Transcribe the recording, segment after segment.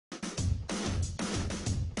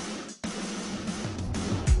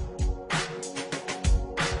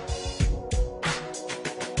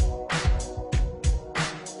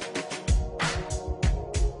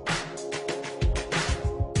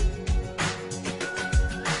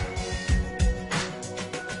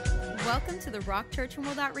Welcome to the Rock Church and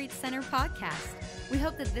World Outreach Center podcast. We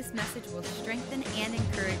hope that this message will strengthen and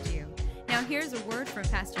encourage you. Now here's a word from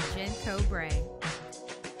Pastor Jen Cobrae.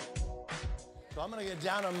 So I'm going to get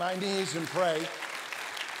down on my knees and pray.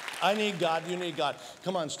 I need God, you need God.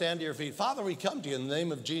 Come on, stand to your feet. Father, we come to you in the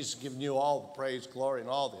name of Jesus, giving you all the praise, glory, and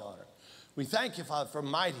all the honor. We thank you, Father, for a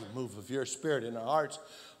mighty move of your Spirit in our hearts,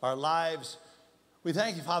 our lives. We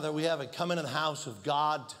thank you, Father, we have come into the house of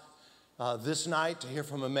God this night to hear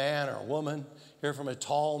from a man or a woman, hear from a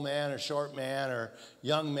tall man or short man or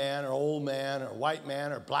young man or old man or white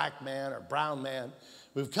man or black man or brown man.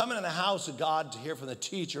 We've come into the house of God to hear from the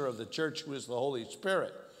teacher of the church, who is the Holy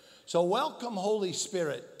Spirit. So welcome, Holy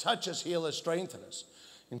Spirit. Touch us, heal us, strengthen us.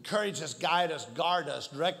 Encourage us, guide us, guard us,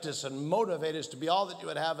 direct us, and motivate us to be all that you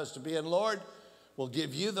would have us to be. And Lord, we'll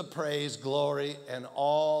give you the praise, glory, and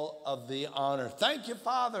all of the honor. Thank you,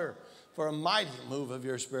 Father, for a mighty move of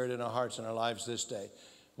your Spirit in our hearts and our lives this day.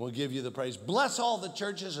 We'll give you the praise. Bless all the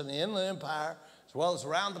churches in the Inland Empire, as well as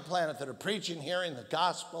around the planet, that are preaching, hearing the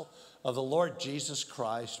gospel of the Lord Jesus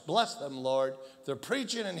Christ. Bless them, Lord. If they're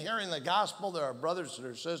preaching and hearing the gospel, they're our brothers and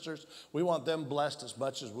our sisters. We want them blessed as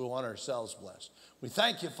much as we want ourselves blessed. We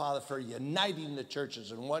thank you, Father, for uniting the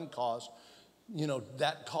churches in one cause,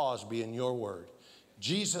 that cause being your word.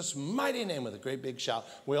 Jesus' mighty name with a great big shout.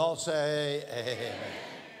 We all say amen.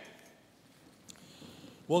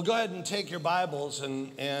 Well, go ahead and take your Bibles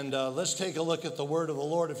and let's take a look at the word of the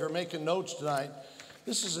Lord. If you're making notes tonight,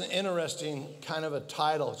 this is an interesting kind of a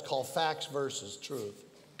title. It's called Facts versus Truth.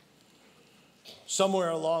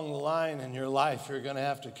 Somewhere along the line in your life, you're going to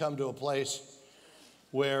have to come to a place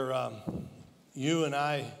where you and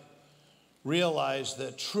I realize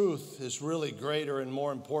that truth is really greater and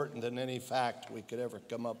more important than any fact we could ever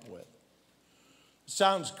come up with. It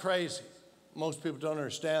sounds crazy. Most people don't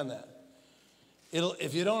understand that.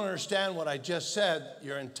 If you don't understand what I just said,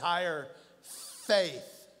 your entire faith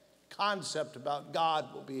concept about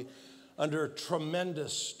God will be under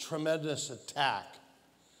tremendous, tremendous attack.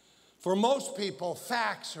 For most people,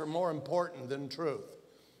 facts are more important than truth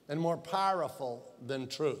and more powerful than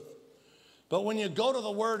truth. But when you go to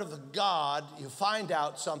the Word of God, you find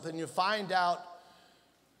out something. You find out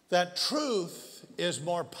that truth is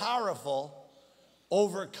more powerful,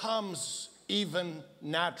 overcomes even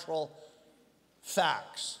natural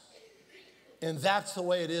facts. And that's the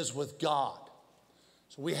way it is with God.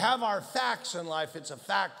 So we have our facts in life. It's a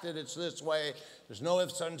fact that it's this way. There's no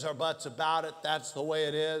ifs, ands, or buts about it. That's the way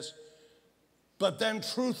it is. But then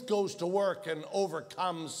truth goes to work and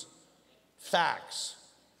overcomes facts.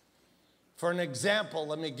 For an example,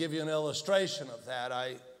 let me give you an illustration of that.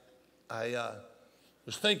 I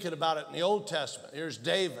was thinking about it in the Old Testament. Here's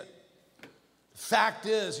David. The fact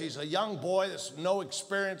is, he's a young boy that's no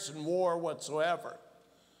experience in war whatsoever.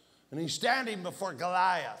 And he's standing before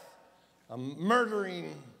Goliath, a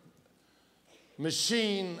murdering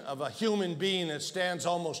machine of a human being that stands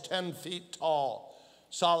almost 10 feet tall,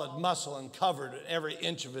 solid muscle and covered in every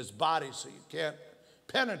inch of his body so you can't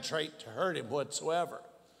penetrate to hurt him whatsoever,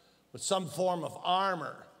 with some form of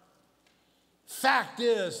armor. Fact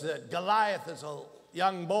is that Goliath is a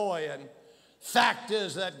young boy, and fact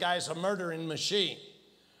is that guy's a murdering machine.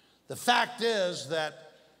 The fact is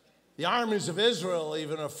that the armies of Israel are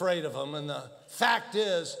even afraid of him, and the fact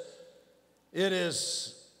is it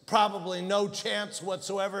is probably no chance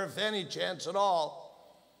whatsoever, if any chance at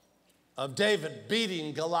all, of David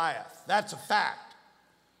beating Goliath. That's a fact.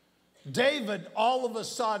 David all of a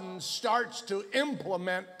sudden starts to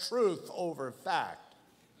implement truth over fact.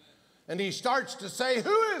 And he starts to say,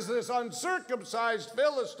 who is this uncircumcised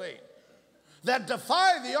Philistine that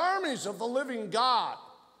defy the armies of the living God?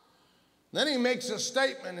 Then he makes a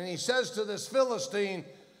statement and he says to this Philistine,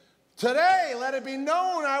 today let it be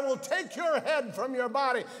known I will take your head from your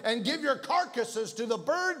body and give your carcasses to the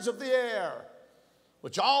birds of the air,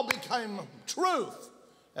 which all became truth.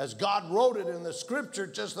 As God wrote it in the scripture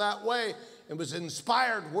just that way, it was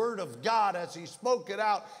inspired word of God as he spoke it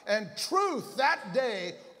out. And truth that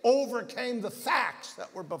day overcame the facts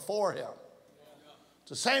that were before him. It's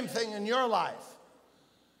the same thing in your life.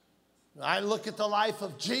 I look at the life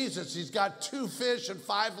of Jesus. He's got 2 fish and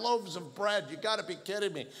 5 loaves of bread. You got to be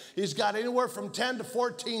kidding me. He's got anywhere from 10 to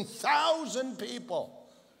 14,000 people.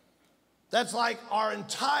 That's like our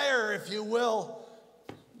entire, if you will,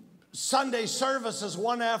 Sunday services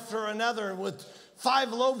one after another with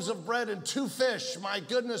 5 loaves of bread and 2 fish. My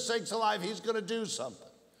goodness sakes alive, he's going to do something.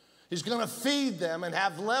 He's going to feed them and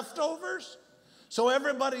have leftovers. So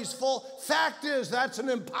everybody's full. Fact is, that's an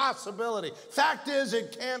impossibility. Fact is,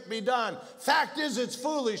 it can't be done. Fact is, it's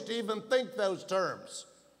foolish to even think those terms.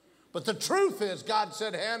 But the truth is, God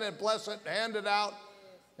said, hand it, bless it, hand it out.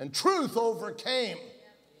 And truth overcame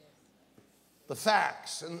the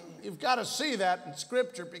facts. And you've got to see that in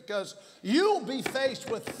Scripture, because you'll be faced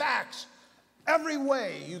with facts every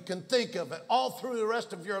way you can think of it all through the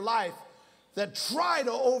rest of your life that try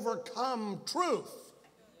to overcome truth.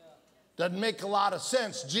 Doesn't make a lot of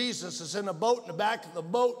sense. Jesus is in a boat in the back of the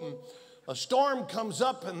boat, and a storm comes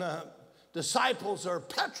up, and the disciples are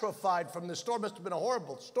petrified from the storm. Must have been a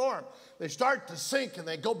horrible storm. They start to sink, and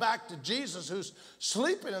they go back to Jesus, who's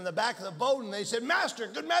sleeping in the back of the boat, and they said, Master,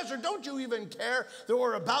 good Master, don't you even care that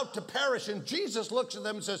we're about to perish? And Jesus looks at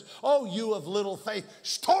them and says, oh, you of little faith,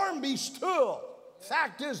 storm be still.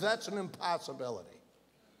 Fact is, that's an impossibility.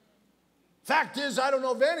 Fact is, I don't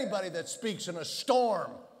know of anybody that speaks in a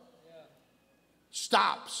storm,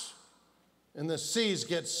 stops, and the seas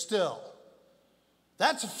get still.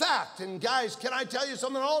 That's a fact. And guys, can I tell you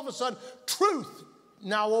something? All of a sudden, truth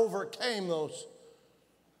now overcame those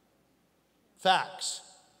facts.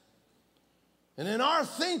 And in our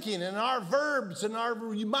thinking, in our verbs, in our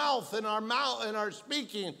mouth, in our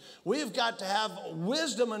speaking, we've got to have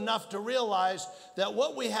wisdom enough to realize that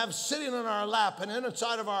what we have sitting in our lap and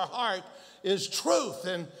inside of our heart is truth.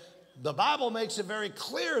 And the Bible makes it very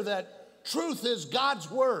clear that truth is God's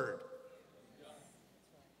word.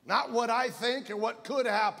 Not what I think or what could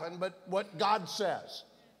happen, but what God says.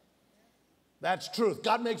 That's truth.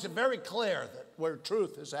 God makes it very clear that where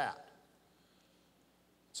truth is at.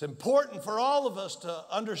 It's important for all of us to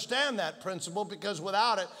understand that principle, because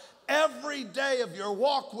without it, every day of your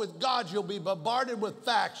walk with God, you'll be bombarded with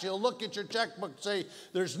facts. You'll look at your checkbook and say,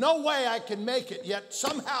 there's no way I can make it, yet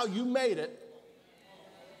somehow you made it.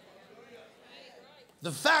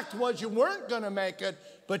 The fact was you weren't going to make it,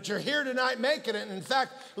 but you're here tonight making it. And in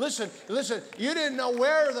fact, listen, you didn't know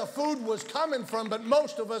where the food was coming from, but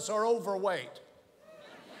most of us are overweight.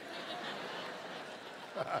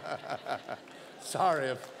 Sorry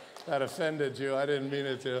if that offended you. I didn't mean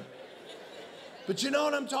it to. But you know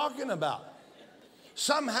what I'm talking about.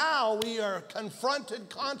 Somehow we are confronted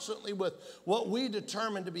constantly with what we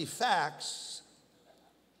determine to be facts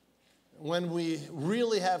when we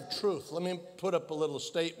really have truth. Let me put up a little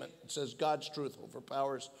statement. It says God's truth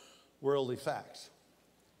overpowers worldly facts.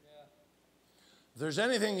 Yeah. If there's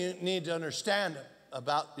anything you need to understand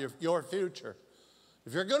about your future,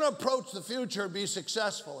 if you're going to approach the future and be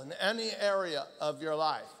successful in any area of your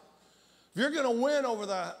life, if you're going to win over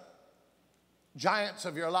the giants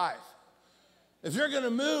of your life, if you're going to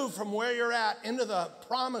move from where you're at into the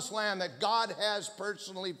promised land that God has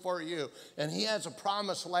personally for you, and he has a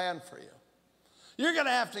promised land for you, you're going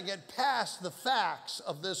to have to get past the facts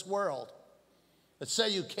of this world that say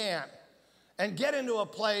you can't, and get into a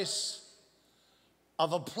place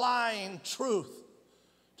of applying truth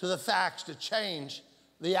to the facts to change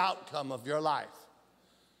the outcome of your life.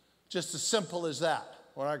 Just as simple as that.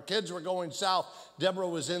 When our kids were going south, Deborah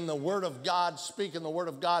was in the Word of God, speaking the Word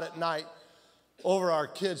of God at night over our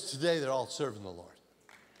kids. Today, they're all serving the Lord.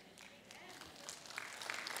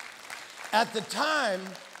 At the time,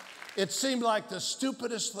 it seemed like the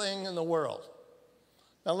stupidest thing in the world.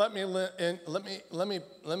 Now let me let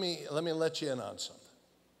you in on something.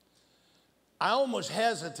 I almost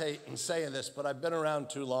hesitate in saying this, but I've been around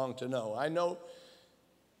too long to know. I know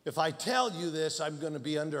if I tell you this, I'm going to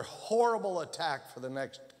be under horrible attack for the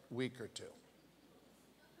next week or two.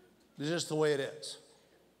 It's just the way it is.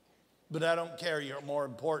 But I don't care. You're more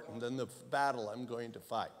important than the battle I'm going to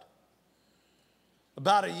fight.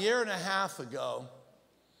 About a year and a half ago,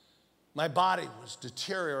 my body was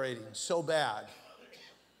deteriorating so bad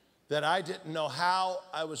that I didn't know how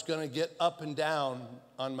I was going to get up and down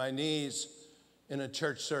on my knees in a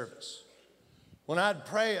church service. When I'd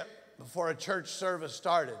pray before a church service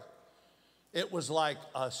started, it was like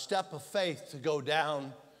a step of faith to go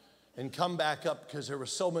down and come back up because there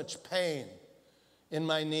was so much pain in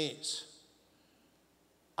my knees.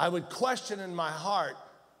 I would question in my heart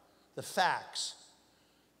the facts.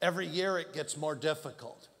 Every year it gets more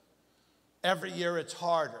difficult. Every year it's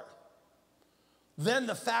harder. Then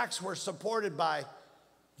the facts were supported by,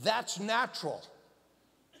 that's natural.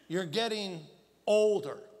 You're getting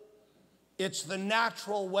older. It's the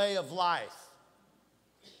natural way of life.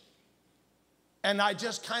 And I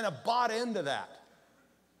just kind of bought into that.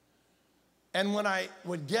 And when I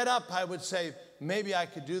would get up, I would say, maybe I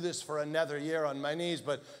could do this for another year on my knees,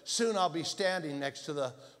 but soon I'll be standing next to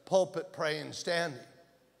the pulpit praying standing.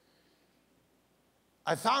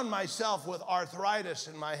 I found myself with arthritis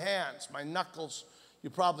in my hands. My knuckles, you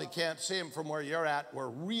probably can't see them from where you're at, were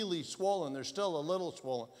really swollen. They're still a little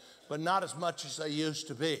swollen, but not as much as they used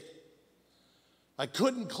to be. I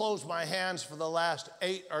couldn't close my hands for the last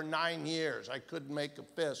 8 or 9 years. I couldn't make a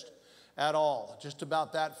fist. at all, just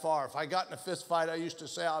about that far. If I got in a fist fight, I used to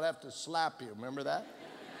say I'd have to slap you. Remember that?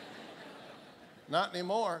 Not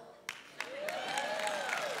anymore.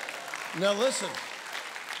 Now listen.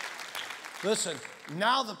 Listen,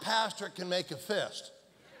 now the pastor can make a fist.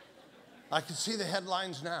 I can see the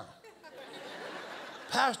headlines now.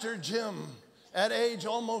 Pastor Jim, at age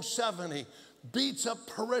almost 70, beats a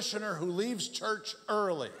parishioner who leaves church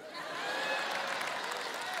early.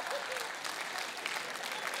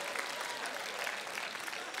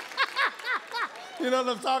 You know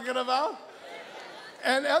what I'm talking about?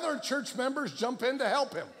 And other church members jump in to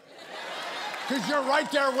help him. Because you're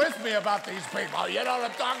right there with me about these people. You know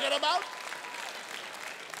what I'm talking about?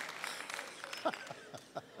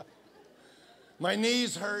 My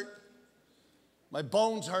knees hurt. My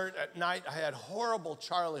bones hurt at night. I had horrible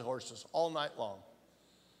Charlie horses all night long.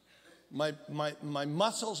 My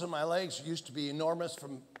muscles in my legs used to be enormous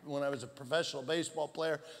from when I was a professional baseball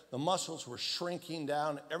player. The muscles were shrinking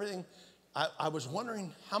down. Everything. I was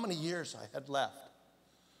wondering how many years I had left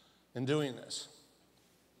in doing this.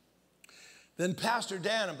 Then Pastor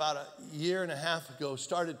Dan, about a year and a half ago,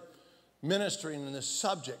 started ministering in this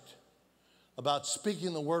subject about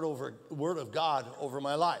speaking the word of God over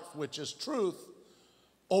my life, which is truth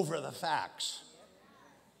over the facts.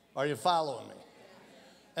 Are you following me?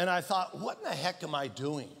 And I thought, what in the heck am I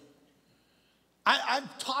doing?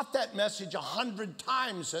 I've taught that message 100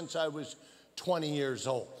 times since I was 20 years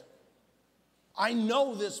old. I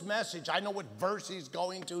know this message. I know what verse he's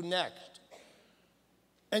going to next.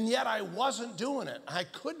 And yet I wasn't doing it. I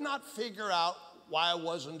could not figure out why I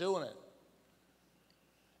wasn't doing it.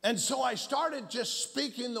 And so I started just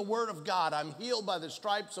speaking the word of God. I'm healed by the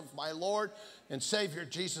stripes of my Lord and Savior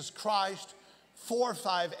Jesus Christ. 4,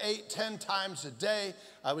 5, 8, 10 times a day,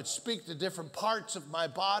 I would speak to different parts of my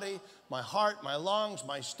body, my heart, my lungs,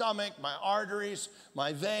 my stomach, my arteries,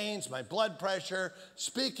 my veins, my blood pressure,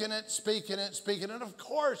 speaking it, speaking it, speaking it. Of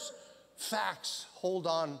course, facts hold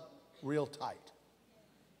on real tight.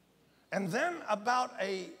 And then about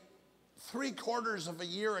 3/4 of a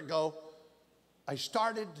year ago, I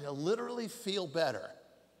started to literally feel better.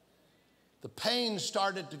 The pain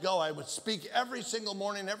started to go. I would speak every single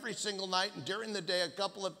morning, every single night, and during the day a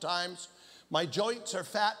couple of times. My joints are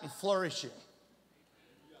fat and flourishing.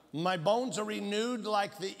 My bones are renewed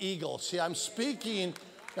like the eagle. See, I'm speaking,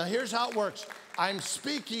 now here's how it works. I'm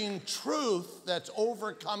speaking truth that's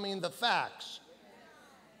overcoming the facts.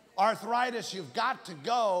 Arthritis, you've got to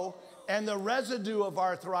go, and the residue of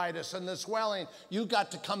arthritis and the swelling, you've got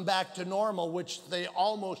to come back to normal, which they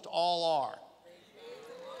almost all are.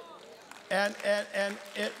 And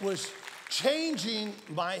it was changing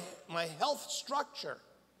my health structure.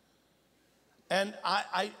 And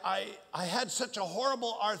I had such a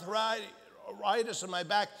horrible arthritis in my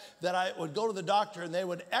back that I would go to the doctor and they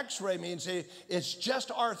would x-ray me and say, it's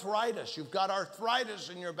just arthritis. You've got arthritis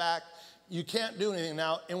in your back. You can't do anything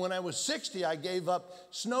now. And when I was 60, I gave up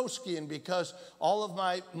snow skiing because all of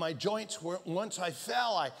my joints were, once I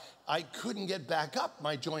fell, I couldn't get back up.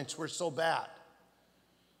 My joints were so bad.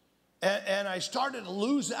 And I started to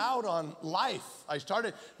lose out on life.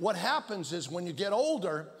 What happens is when you get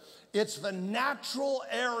older, it's the natural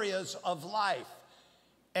areas of life.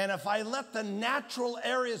 And if I let the natural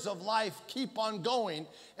areas of life keep on going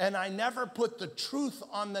and I never put the truth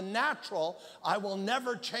on the natural, I will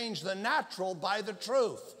never change the natural by the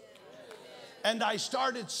truth. And I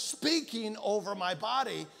started speaking over my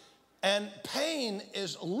body, and pain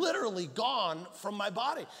is literally gone from my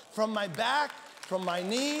body, from my back, from my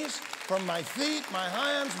knees, from my feet, my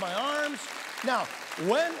hands, my arms. Now,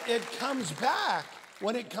 when it comes back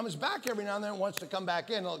every now and then, it wants to come back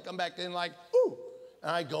in, it'll come back in like, ooh. And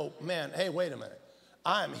I go, man, hey, wait a minute.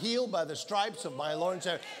 I'm healed by the stripes of my Lord and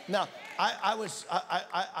Savior. Now,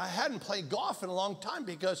 I hadn't played golf in a long time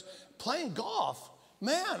because playing golf,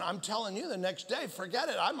 man, I'm telling you, the next day, forget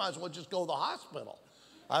it. I might as well just go to the hospital.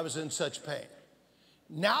 I was in such pain.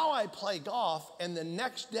 Now I play golf, and the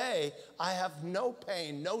next day, I have no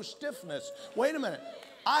pain, no stiffness. Wait a minute.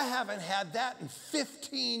 I haven't had that in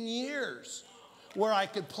 15 years where I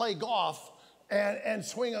could play golf and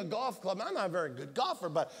swing a golf club. I'm not a very good golfer,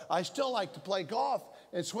 but I still like to play golf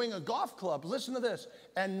and swing a golf club. Listen to this.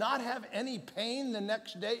 And not have any pain the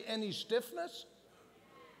next day, any stiffness.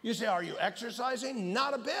 You say, are you exercising?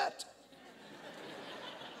 Not a bit.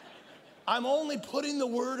 I'm only putting the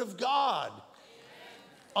word of God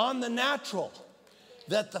on the natural.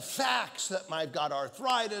 That the facts that I've got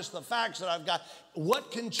arthritis, the facts that I've got,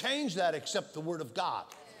 what can change that except the word of God?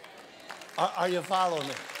 Are you following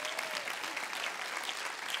me?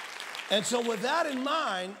 And so with that in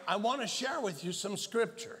mind, I want to share with you some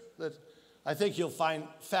scripture that I think you'll find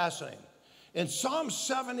fascinating. In Psalm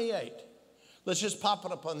 78, let's just pop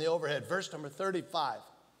it up on the overhead, verse number 35.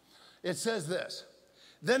 It says this,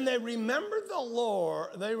 then they remembered the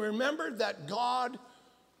Lord, they remembered that God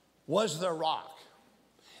was their rock,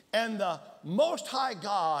 and the Most High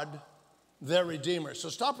God, their Redeemer. So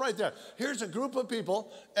stop right there. Here's a group of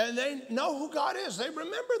people, and they know who God is. They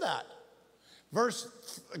remember that.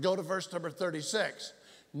 Go to verse number 36.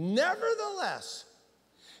 Nevertheless,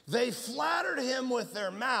 they flattered him with their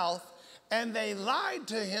mouth, and they lied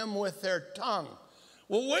to him with their tongue.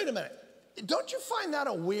 Well, wait a minute. Don't you find that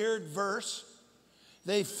a weird verse?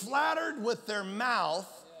 They flattered with their mouth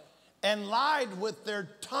and lied with their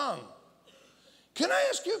tongue. Can I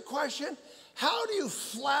ask you a question? How do you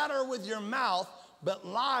flatter with your mouth but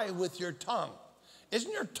lie with your tongue?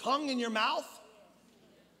 Isn't your tongue in your mouth?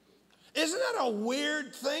 Isn't that a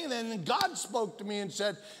weird thing? Then God spoke to me and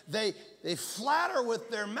said, they flatter with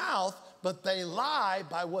their mouth, but they lie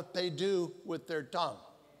by what they do with their tongue.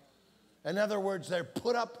 In other words, they're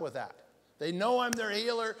put up with that. They know I'm their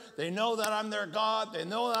healer. They know that I'm their God. They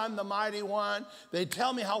know that I'm the mighty one. They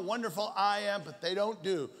tell me how wonderful I am, but they don't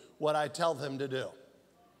do what I tell them to do.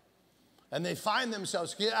 And they find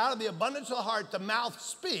themselves, out of the abundance of the heart, the mouth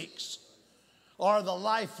speaks, or the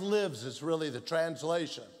life lives is really the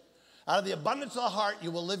translation. Out of the abundance of the heart, you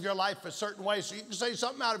will live your life a certain way. So you can say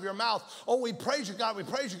something out of your mouth, oh, we praise you, God,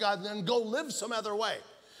 and then go live some other way.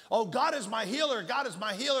 Oh, God is my healer, God is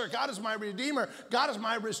my healer, God is my redeemer, God is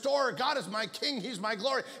my restorer, God is my king, he's my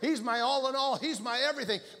glory, he's my all in all, he's my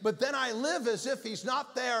everything. But then I live as if he's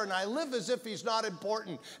not there, and I live as if he's not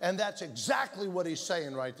important. And that's exactly what he's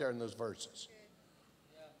saying right there in those verses.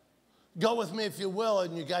 Go with me, if you will,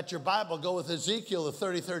 and you got your Bible, go with Ezekiel, the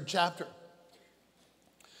 33rd chapter.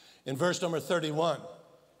 In verse number 31,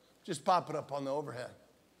 just pop it up on the overhead.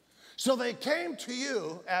 So they came to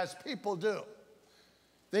you as people do.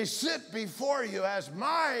 They sit before you as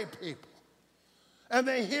my people, and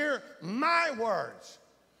they hear my words,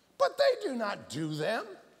 but they do not do them.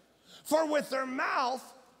 For with their mouth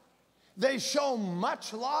they show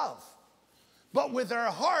much love, but with their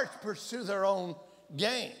hearts pursue their own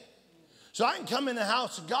gain. So I can come in the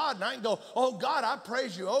house of God and I can go, oh God, I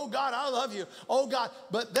praise you. Oh God, I love you. Oh God.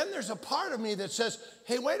 But then there's a part of me that says,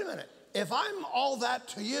 hey, wait a minute. If I'm all that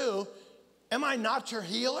to you, am I not your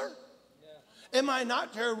healer? Yeah. Am I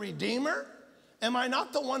not your redeemer? Am I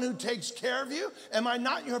not the one who takes care of you? Am I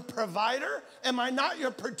not your provider? Am I not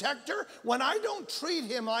your protector? When I don't treat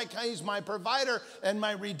him like he's my provider and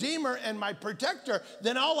my redeemer and my protector,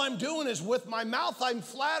 then all I'm doing is with my mouth I'm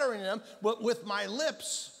flattering him, but with my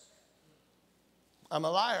lips I'm a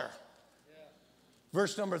liar. Yeah.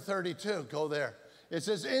 Verse number 32, go there. It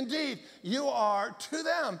says, indeed, you are to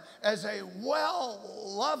them as a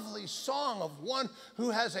lovely song of one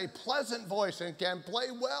who has a pleasant voice and can play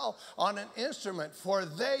well on an instrument, for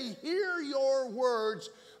they hear your words,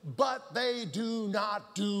 but they do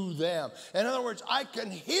not do them. In other words, I can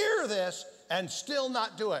hear this and still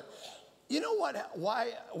not do it. You know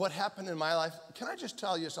what happened in my life? Can I just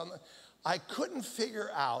tell you something? I couldn't figure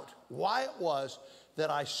out why it was that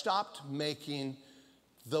I stopped making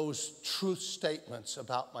those truth statements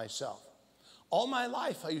about myself. All my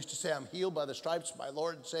life, I used to say, I'm healed by the stripes of my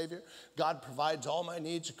Lord and Savior. God provides all my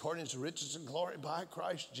needs according to his riches and glory by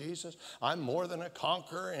Christ Jesus. I'm more than a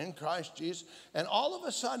conqueror in Christ Jesus. And all of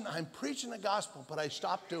a sudden, I'm preaching the gospel, but I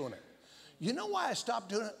stopped doing it. You know why I stopped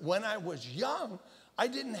doing it? When I was young, I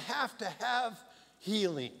didn't have to have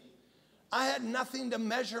healing. I had nothing to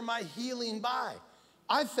measure my healing by.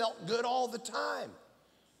 I felt good all the time.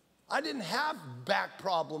 I didn't have back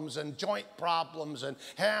problems and joint problems and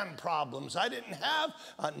hand problems. I didn't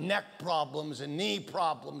have neck problems and knee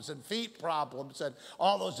problems and feet problems and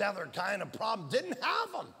all those other kind of problems. Didn't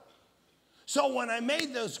have them. So when I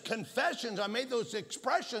made those confessions, I made those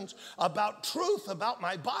expressions about truth, about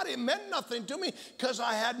my body, it meant nothing to me because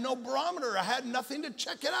I had no barometer. I had nothing to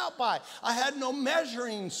check it out by. I had no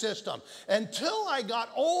measuring system. Until I got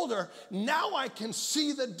older, now I can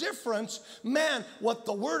see the difference. Man, what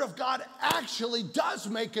the Word of God actually does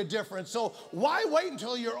make a difference. So why wait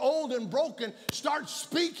until you're old and broken? Start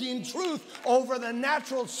speaking truth over the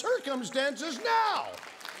natural circumstances now.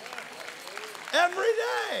 Every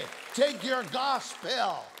day. Take your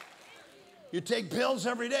gospel. You take pills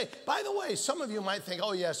every day. By the way, some of you might think,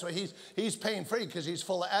 oh, yes, well, he's pain-free because he's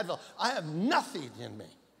full of Advil. I have nothing in me.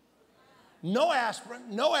 No aspirin,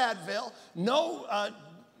 no Advil, no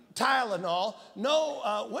Tylenol,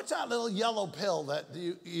 no, what's that little yellow pill that,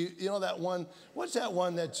 you know that one, what's that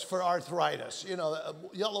one that's for arthritis? You know,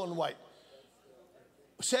 yellow and white.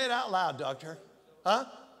 Say it out loud, doctor. Huh?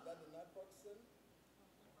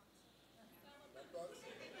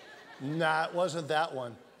 Nah, it wasn't that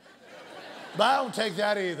one. But I don't take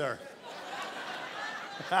that either.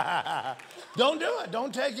 Don't do it.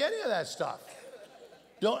 Don't take any of that stuff.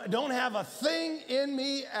 Don't have a thing in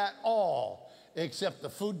me at all except the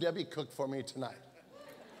food Debbie cooked for me tonight.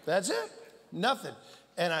 That's it. Nothing.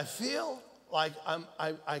 And I feel like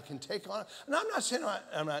I can take on, and I'm not saying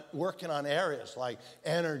I'm not working on areas like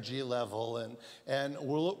energy level and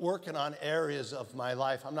we're working on areas of my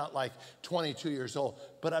life. I'm not like 22 years old,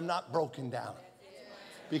 but I'm not broken down.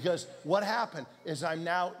 Because what happened is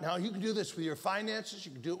now you can do this with your finances,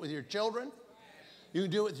 you can do it with your children, you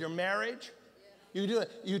can do it with your marriage, you can do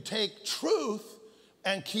it. You take truth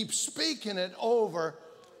and keep speaking it over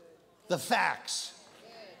the facts.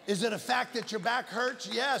 Is it a fact that your back hurts?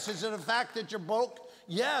 Yes. Is it a fact that you're broke?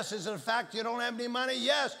 Yes. Is it a fact you don't have any money?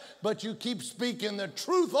 Yes. But you keep speaking the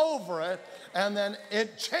truth over it, and then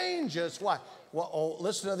it changes. Why? Well,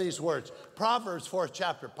 listen to these words. Proverbs 4th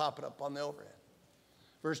chapter, pop it up on the overhead.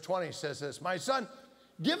 Verse 20 says this, my son,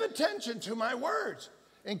 give attention to my words.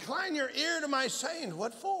 Incline your ear to my saying.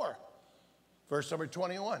 What for? Verse number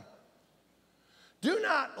 21. Do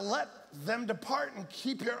not let them depart and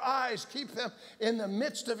keep your eyes, keep them in the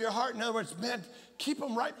midst of your heart. In other words, man, keep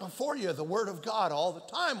them right before you, the word of God all the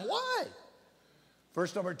time. Why?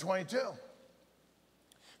 Verse number 22.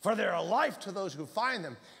 For they are life to those who find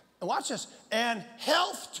them. And watch this. And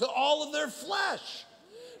health to all of their flesh.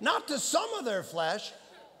 Not to some of their flesh.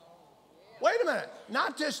 Wait a minute.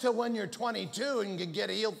 Not just to when you're 22 and can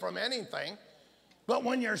get healed from anything. But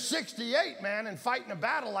when you're 68, man, and fighting a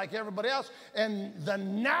battle like everybody else, and the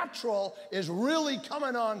natural is really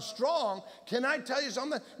coming on strong, can I tell you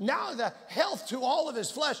something? Now the health to all of his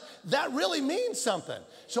flesh, that really means something.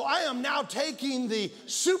 So I am now taking the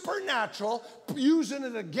supernatural, using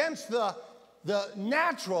it against the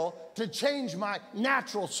natural to change my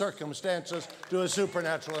natural circumstances to a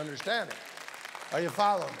supernatural understanding. Are you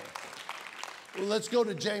following me? Well, let's go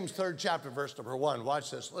to James 3rd chapter, verse number 1.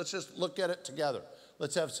 Watch this. Let's just look at it together.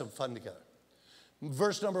 Let's have some fun together.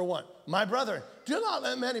 Verse number 1. My brethren, do not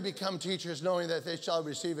let many become teachers, knowing that they shall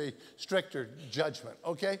receive a stricter judgment.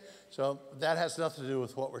 Okay? So that has nothing to do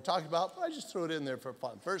with what we're talking about, but I just threw it in there for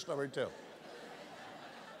fun. Verse number 2.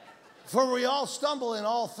 For we all stumble in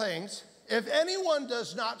all things. If anyone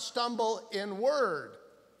does not stumble in word.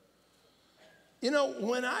 You know,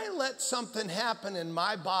 when I let something happen in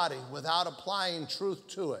my body without applying truth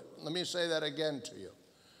to it, let me say that again to you.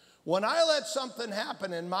 When I let something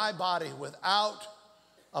happen in my body without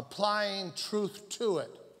applying truth to it,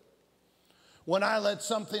 when I let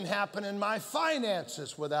something happen in my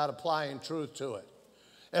finances without applying truth to it,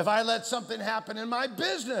 if I let something happen in my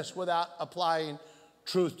business without applying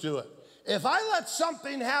truth to it, if I let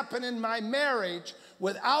something happen in my marriage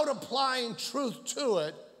without applying truth to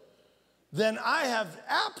it, then I have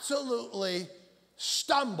absolutely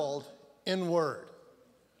stumbled in word.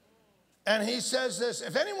 And he says this,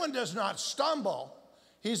 if anyone does not stumble,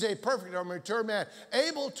 he's a perfect or mature man,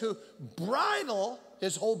 able to bridle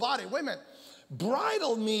his whole body. Wait a minute.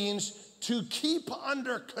 Bridle means to keep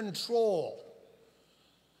under control.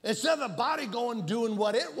 Instead of the body going doing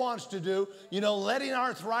what it wants to do, you know, letting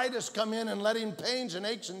arthritis come in and letting pains and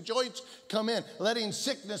aches and joints come in, letting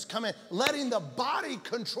sickness come in, letting the body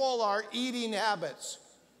control our eating habits,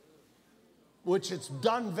 which it's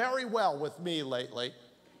done very well with me lately.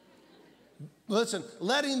 Listen,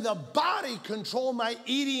 letting the body control my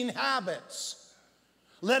eating habits.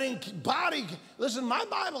 Letting body, listen, my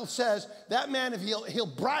Bible says that man, if he'll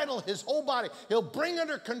bridle his whole body, he'll bring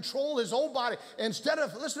under control his whole body. Instead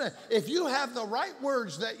of, listen, if you have the right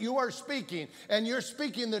words that you are speaking, and you're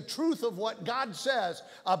speaking the truth of what God says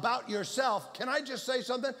about yourself, can I just say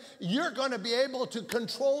something? You're going to be able to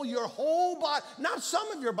control your whole body, not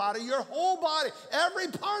some of your body, your whole body, every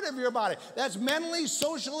part of your body. That's mentally,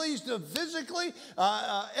 socially, physically,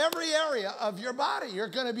 every area of your body. You're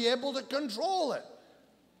going to be able to control it.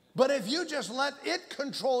 But if you just let it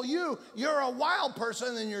control you, you're a wild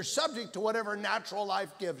person and you're subject to whatever natural life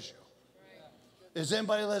gives you. Is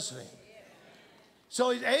anybody listening? So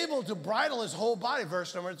he's able to bridle his whole body.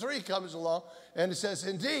 Verse number 3 comes along and it says,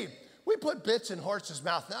 indeed, we put bits in horses'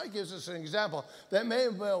 mouth. Now he gives us an example that may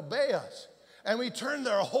obey us. And we turn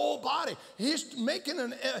their whole body. He's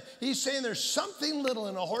saying there's something little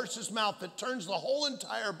in a horse's mouth that turns the whole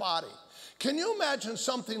entire body. Can you imagine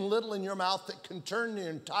something little in your mouth that can turn the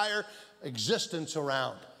entire existence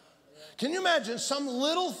around? Can you imagine some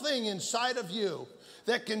little thing inside of you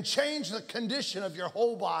that can change the condition of your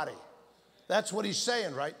whole body? That's what he's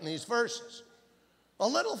saying right in these verses. A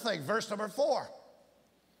little thing, verse number 4.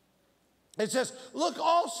 It says, look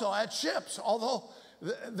also at ships, although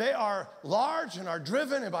They are large and are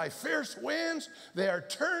driven by fierce winds. They are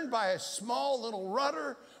turned by a small little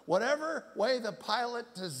rudder, whatever way the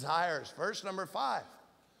pilot desires. Verse number 5.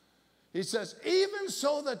 He says, even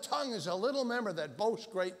so the tongue is a little member that boasts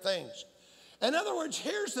great things. In other words,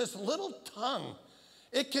 here's this little tongue.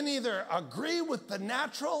 It can either agree with the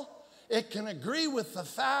natural, it can agree with the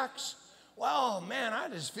facts. Well, man, I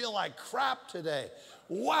just feel like crap today.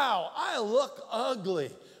 Wow, I look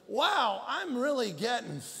ugly. Wow, I'm really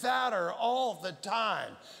getting fatter all the time.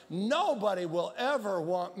 Nobody will ever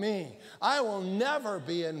want me. I will never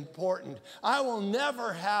be important. I will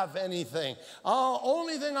never have anything.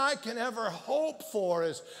 Only thing I can ever hope for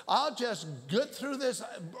is I'll just get through this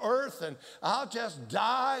earth and I'll just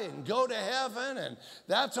die and go to heaven, and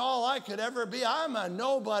that's all I could ever be. I'm a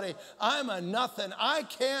nobody. I'm a nothing. I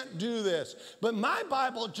can't do this. But my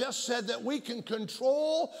Bible just said that we can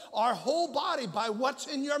control our whole body by what's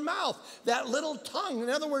in your mouth, that little tongue. In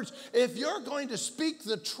other words, if you're going to speak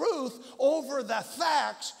the truth over the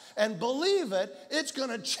facts and believe it, it's going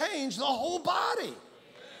to change the whole body.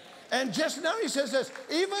 And just now he says this,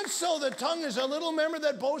 even so the tongue is a little member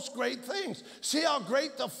that boasts great things. See how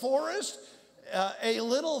great the forest, a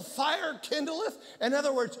little fire kindleth. In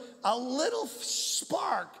other words, a little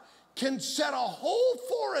spark can set a whole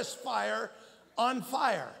forest fire on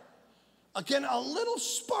fire. Again, a little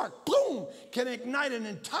spark, boom, can ignite an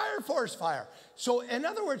entire forest fire. So in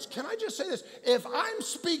other words, can I just say this? If I'm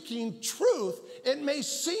speaking truth, it may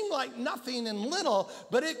seem like nothing and little,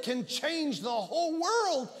 but it can change the whole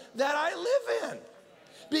world that I live in.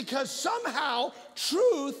 Because somehow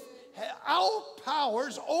truth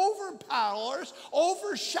outpowers,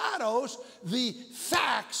 overshadows the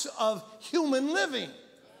facts of human living.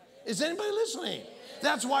 Is anybody listening?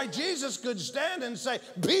 That's why Jesus could stand and say,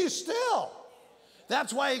 be still.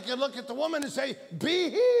 That's why he could look at the woman and say, be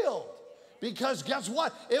healed. Because guess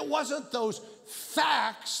what? It wasn't those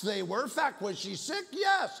facts they were. Fact, was she sick?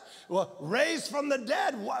 Yes. Well, raised from the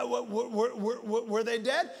dead. Were they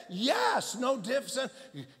dead? Yes. No difference.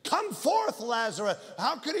 Come forth, Lazarus.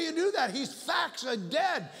 How could he do that? He's facts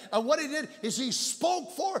dead. And what he did is he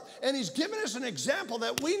spoke forth. And he's given us an example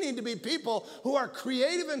that we need to be people who are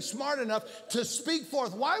creative and smart enough to speak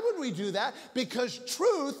forth. Why would we do that? Because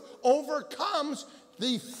truth overcomes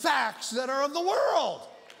the facts that are of the world.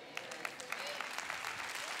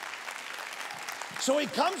 So he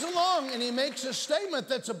comes along and he makes a statement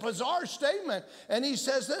that's a bizarre statement. And he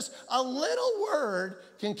says this, a little word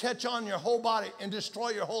can catch on your whole body and destroy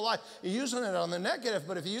your whole life. You're using it on the negative,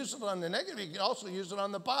 but if you use it on the negative, you can also use it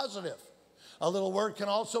on the positive. A little word can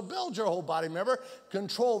also build your whole body. Remember,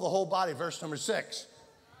 control the whole body, verse number 6.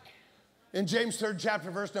 In James 3rd chapter,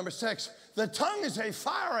 verse number 6, the tongue is a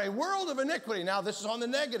fire, a world of iniquity. Now, this is on the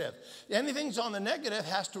negative. Anything's on the negative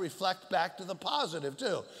has to reflect back to the positive,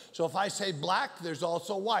 too. So if I say black, there's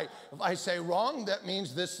also white. If I say wrong, that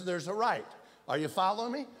means there's a right. Are you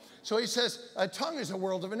following me? So he says, a tongue is a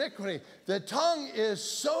world of iniquity. The tongue is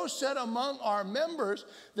so set among our members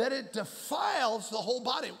that it defiles the whole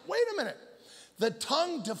body. Wait a minute. The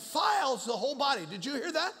tongue defiles the whole body. Did you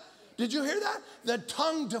hear that? Did you hear that? The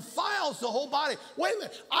tongue defiles the whole body. Wait a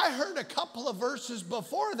minute. I heard a couple of verses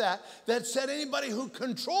before that said anybody who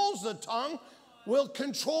controls the tongue will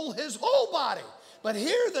control his whole body. But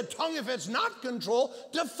here the tongue, if it's not controlled,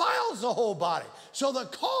 defiles the whole body. So the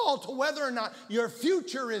call to whether or not your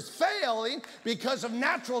future is failing because of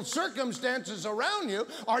natural circumstances around you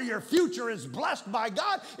or your future is blessed by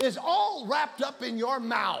God is all wrapped up in your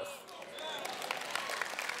mouth.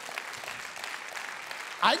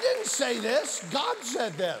 I didn't say this. God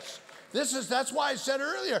said this. That's why I said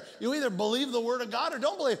earlier, you either believe the word of God or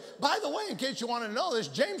don't believe. By the way, in case you want to know this,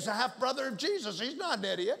 James, the half-brother of Jesus, he's not an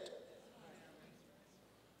idiot.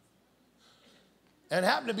 And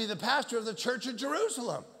happened to be the pastor of the church of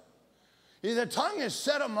Jerusalem. The tongue is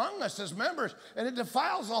set among us as members, and it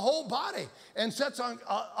defiles the whole body and sets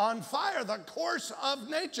on fire the course of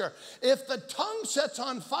nature. If the tongue sets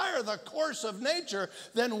on fire the course of nature,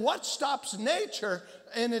 then what stops nature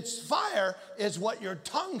in its fire is what your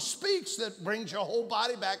tongue speaks that brings your whole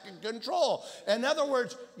body back in control. In other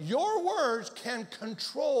words, your words can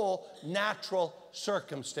control natural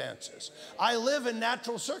circumstances. I live in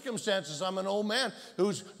natural circumstances. I'm an old man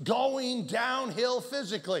who's going downhill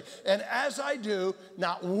physically. And as I do,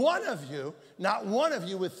 not one of you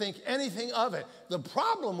would think anything of it. The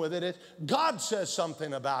problem with it is God says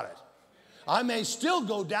something about it. I may still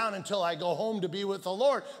go down until I go home to be with the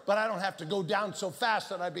Lord, but I don't have to go down so fast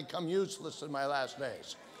that I become useless in my last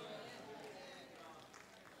days.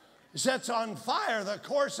 It sets on fire the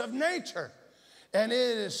course of nature, and it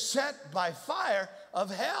is set by fire of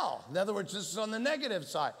hell. In other words, this is on the negative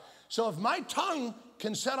side. So if my tongue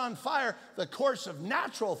can set on fire the course of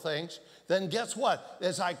natural things, then guess what?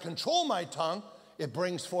 As I control my tongue, it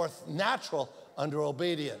brings forth natural under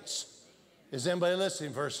obedience. Is anybody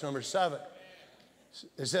listening? Verse number 7.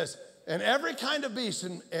 It says, and every kind of beast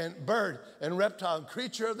and bird and reptile and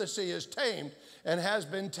creature of the sea is tamed and has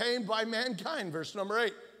been tamed by mankind. Verse number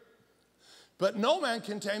 8. But no man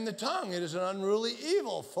can tame the tongue. It is an unruly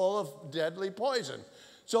evil full of deadly poison.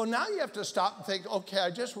 So now you have to stop and think, okay, I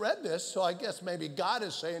just read this, so I guess maybe God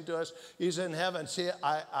is saying to us, he's in heaven. See,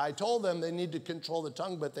 I told them they need to control the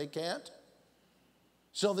tongue, but they can't.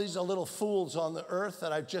 So these are little fools on the earth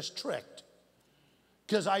that I've just tricked.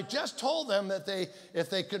 Because I just told them that if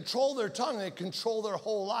they control their tongue, they control their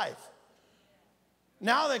whole life.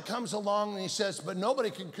 Now that comes along and he says, but nobody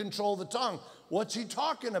can control the tongue. What's he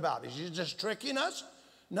talking about? Is he just tricking us?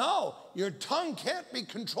 No, your tongue can't be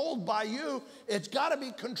controlled by you. It's got to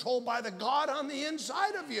be controlled by the God on the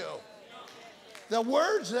inside of you. The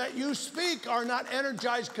words that you speak are not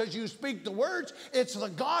energized because you speak the words. It's the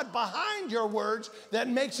God behind your words that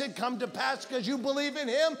makes it come to pass because you believe in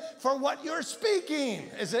him for what you're speaking.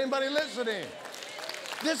 Is anybody listening?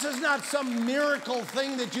 This is not some miracle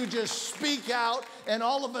thing that you just speak out and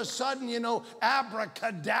all of a sudden, you know,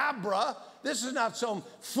 abracadabra. This is not some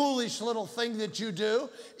foolish little thing that you do.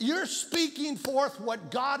 You're speaking forth what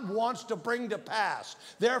God wants to bring to pass.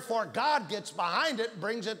 Therefore, God gets behind it and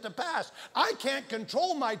brings it to pass. I can't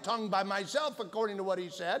control my tongue by myself, according to what he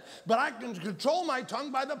said, but I can control my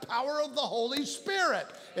tongue by the power of the Holy Spirit.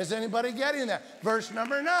 Is anybody getting that? Verse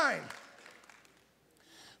number 9.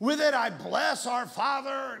 With it I bless our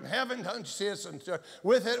Father in heaven. Don't you see us?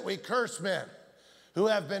 With it we curse men who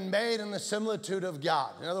have been made in the similitude of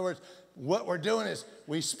God. In other words, what we're doing is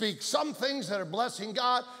we speak some things that are blessing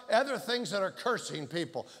God, other things that are cursing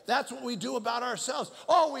people. That's what we do about ourselves.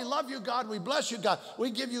 Oh, we love you, God. We bless you, God.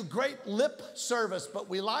 We give you great lip service, but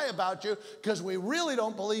we lie about you because we really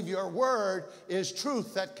don't believe your word is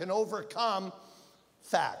truth that can overcome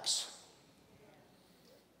facts.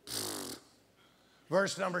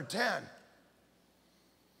 Verse number 10.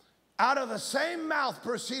 Out of the same mouth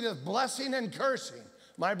proceedeth blessing and cursing.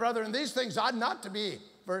 My brethren, these things ought not to be.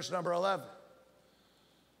 Verse number 11.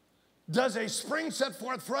 Does a spring set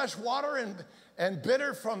forth fresh water and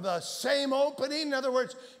bitter from the same opening? In other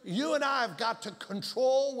words, you and I have got to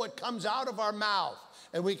control what comes out of our mouth.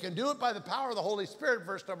 And we can do it by the power of the Holy Spirit,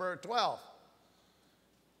 verse number 12.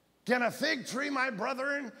 Can a fig tree, my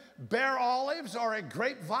brethren, bear olives, or a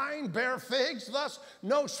grapevine bear figs? Thus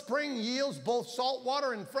no spring yields both salt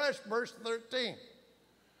water and fresh, verse 13.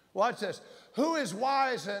 Watch this. Who is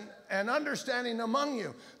wise and understanding among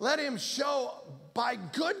you? Let him show by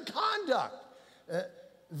good conduct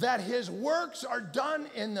that his works are done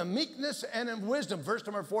in the meekness and in wisdom. Verse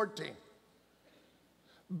number 14.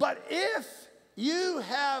 But if you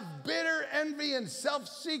have bitter envy and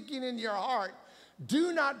self-seeking in your heart,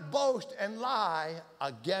 do not boast and lie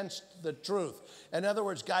against the truth. In other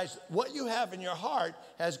words, guys, what you have in your heart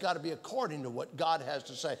has got to be according to what God has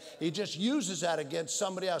to say. He just uses that against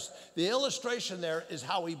somebody else. The illustration there is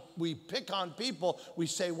how we pick on people. We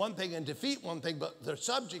say one thing and defeat one thing, but the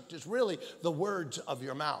subject is really the words of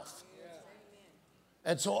your mouth.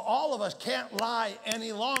 Yeah. And so all of us can't lie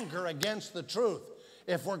any longer against the truth.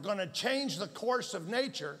 If we're going to change the course of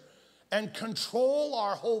nature and control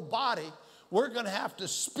our whole body, we're going to have to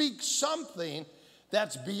speak something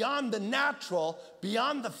that's beyond the natural,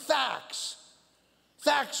 beyond the facts.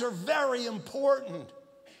 Facts are very important,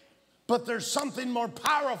 but there's something more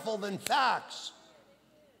powerful than facts,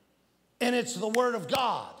 and it's the Word of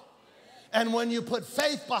God. And when you put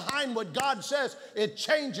faith behind what God says, it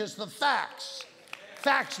changes the facts.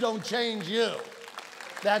 Facts don't change you.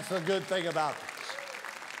 That's the good thing about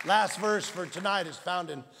this. Last verse for tonight is found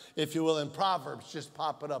in, if you will, in Proverbs. Just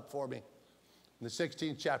pop it up for me. In the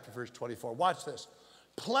 16th chapter, verse 24. Watch this.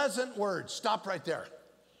 Pleasant words. Stop right there.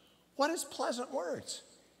 What is pleasant words?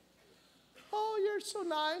 Oh, you're so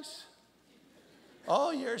nice. Oh,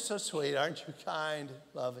 you're so sweet. Aren't you kind,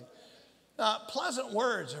 loving? Pleasant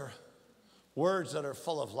words are words that are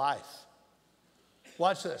full of life.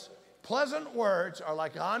 Watch this. Pleasant words are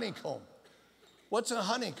like a honeycomb. What's a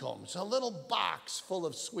honeycomb? It's a little box full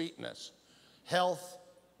of sweetness, health,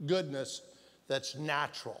 goodness that's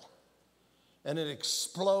natural. And it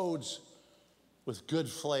explodes with good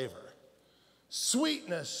flavor.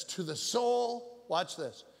 Sweetness to the soul, watch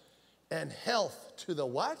this, and health to the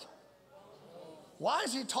what? Why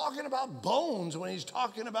is he talking about bones when he's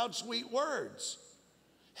talking about sweet words?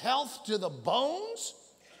 Health to the bones?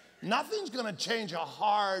 Nothing's going to change a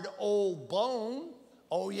hard old bone.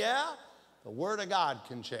 Oh yeah? The Word of God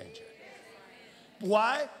can change it.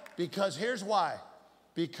 Why? Because here's why.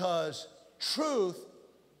 Because truth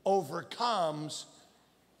overcomes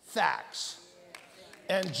facts.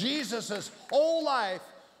 And Jesus' whole life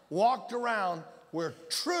walked around where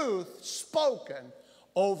truth spoken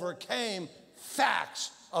overcame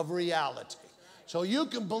facts of reality. So you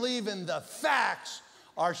can believe in the facts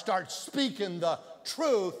or start speaking the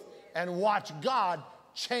truth and watch God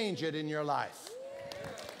change it in your life.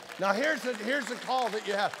 Now here's the call that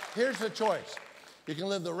you have. Here's the choice. You can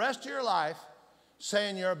live the rest of your life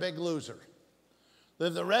saying you're a big loser.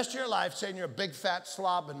 Live the rest of your life saying you're a big fat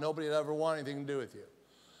slob and nobody will ever want anything to do with you.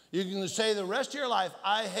 You can say the rest of your life,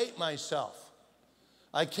 I hate myself.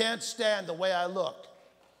 I can't stand the way I look.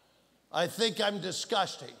 I think I'm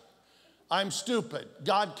disgusting. I'm stupid.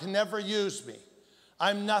 God can never use me.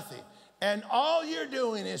 I'm nothing. And all you're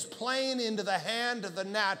doing is playing into the hand of the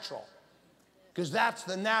natural, because that's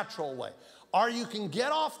the natural way. Or you can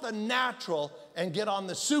get off the natural and get on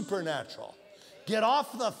the supernatural. Get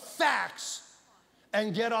off the facts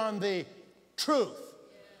and get on the truth.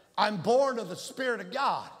 I'm born of the Spirit of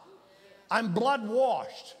God. I'm blood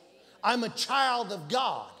washed. I'm a child of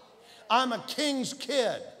God. I'm a king's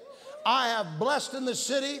kid. I have blessed in the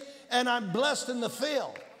city and I'm blessed in the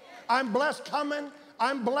field. I'm blessed coming,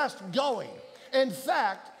 I'm blessed going. In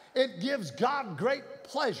fact, it gives God great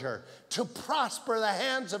pleasure to prosper the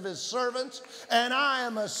hands of his servants, and I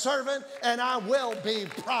am a servant and I will be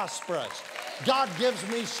prosperous. God gives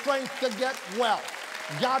me strength to get well.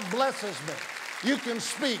 God blesses me. You can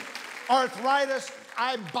speak. Arthritis,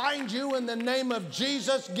 I bind you in the name of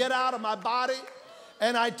Jesus. Get out of my body.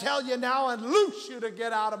 And I tell you now and loose you to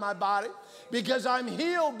get out of my body, because I'm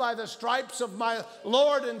healed by the stripes of my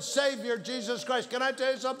Lord and Savior Jesus Christ. Can I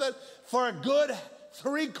tell you something? For a good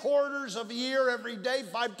 3/4 of a year, every day,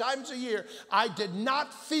 5 times a year, I did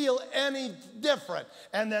not feel any different.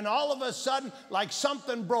 And then all of a sudden, like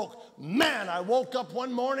something broke. Man, I woke up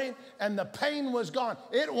one morning and the pain was gone.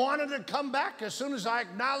 It wanted to come back as soon as I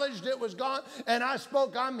acknowledged it was gone. And I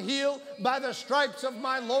spoke, I'm healed by the stripes of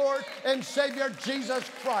my Lord and Savior Jesus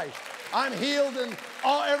Christ. I'm healed, and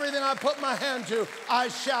everything I put my hand to, I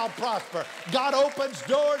shall prosper. God opens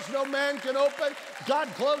doors no man can open. God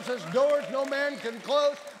closes doors no man can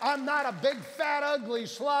close. I'm not a big, fat, ugly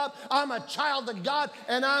slob. I'm a child of God,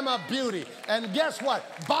 and I'm a beauty. And guess what?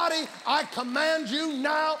 Body, I command you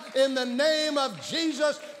now in the name of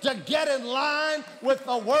Jesus to get in line with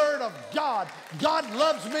the Word of God. God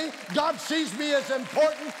loves me. God sees me as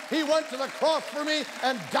important. He went to the cross for me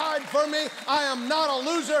and died for me. I am not a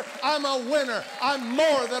loser. I'm a winner. I'm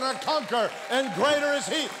more than a conqueror. And greater is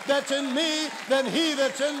He that's in me than he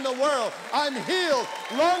that's in the world. I'm healed.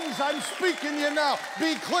 Lungs, I'm speaking you now.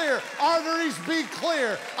 Be clear. Arteries, be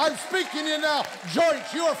clear. I'm speaking you now.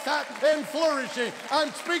 Joints, you are fat and flourishing.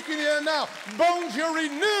 I'm speaking you now. Bones, you're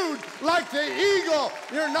renewed like the eagle.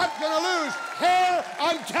 You're not going to lose. Hair,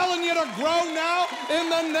 I'm telling you to grow now in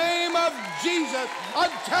the name of Jesus.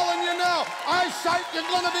 I'm telling you now. Eyesight, you're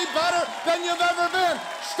going to be better than you've ever been.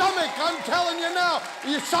 Stomach, I'm telling you now.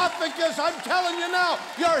 Esophagus, I'm telling you now.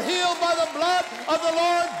 You're healed by the blood of the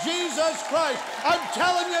Lord Jesus Christ. I'm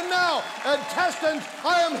telling you now. Intestines,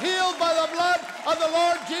 I am healed by the blood of the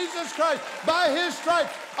Lord Jesus Christ. By His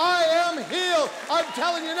stripes, I am healed. I'm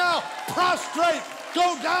telling you now. Prostrate,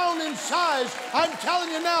 go down in size. I'm telling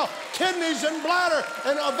you now, kidneys and bladder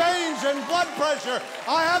and veins and blood pressure.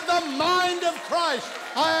 I have the mind of Christ.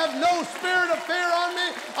 I have no spirit of fear on me.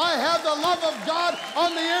 I have the love of God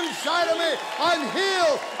on the inside of me. I'm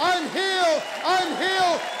healed. I'm healed. I'm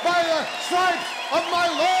healed by the stripes of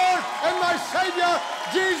my Lord and my Savior,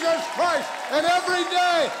 Jesus Christ. And every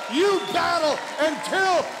day you battle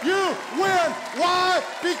until you win. Why?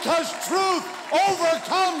 Because truth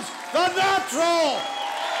overcomes the natural.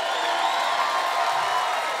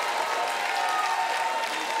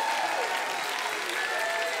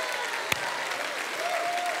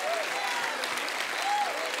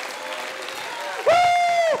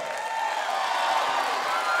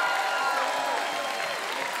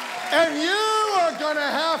 And you are going to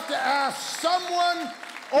have to ask someone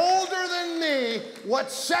older than me what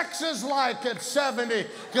sex is like at 70,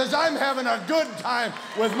 because I'm having a good time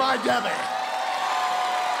with my Debbie.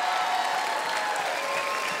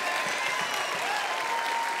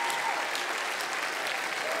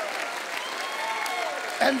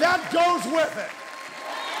 And that goes with it.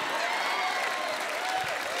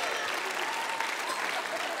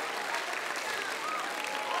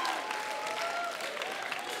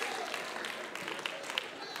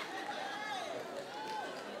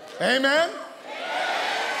 Amen?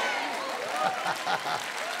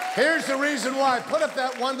 Here's the reason why. Put up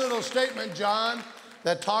that one little statement, John,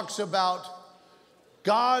 that talks about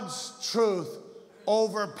God's truth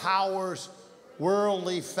overpowers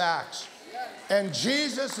worldly facts. And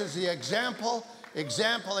Jesus is the example in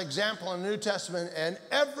the New Testament, and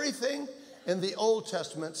everything in the Old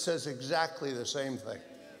Testament says exactly the same thing.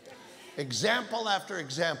 Example after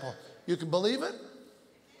example. You can believe it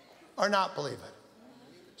or not believe it.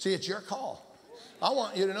 See, it's your call. I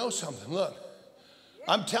want you to know something. Look,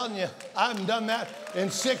 I'm telling you, I haven't done that in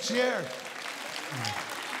 6 years.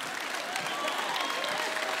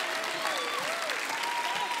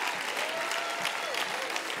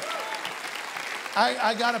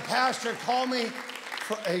 I got a pastor call me.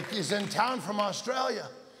 He's in town from Australia.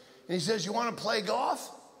 And he says, you want to play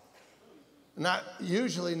golf? Not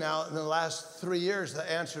usually now, in the last 3 years, the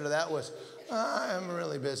answer to that was, I'm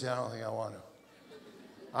really busy. I don't think I want to.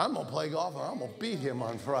 I'm going to play golf and I'm going to beat him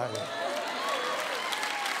on Friday.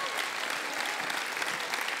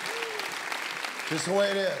 Just the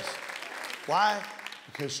way it is. Why?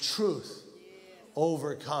 Because truth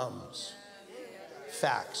overcomes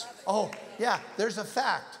facts. Oh, yeah, there's a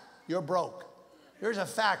fact. You're broke. There's a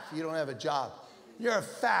fact you don't have a job. You're a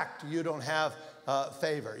fact you don't have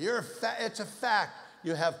favor. It's a fact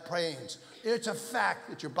you have pains. It's a fact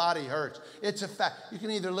that your body hurts. It's a fact. You can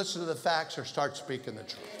either listen to the facts or start speaking the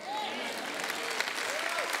truth.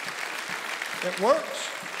 It works.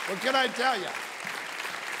 What can I tell you?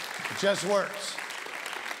 It just works.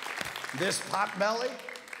 This pot belly,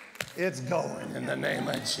 it's going in the name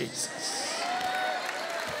of Jesus.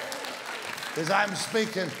 As I'm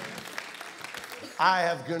speaking, I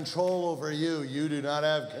have control over you. You do not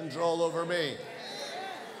have control over me.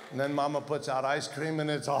 And then Mama puts out ice cream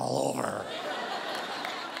and it's all over.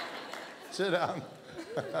 Sit down.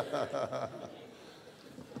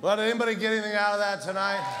 Well, did anybody get anything out of that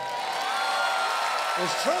tonight?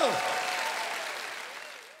 It's true.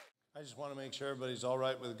 I just want to make sure everybody's all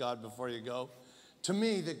right with God before you go. To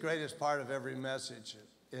me, the greatest part of every message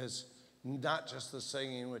is not just the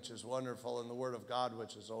singing, which is wonderful, and the Word of God,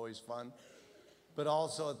 which is always fun, but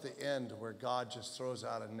also at the end where God just throws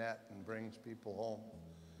out a net and brings people home.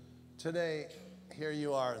 Today, here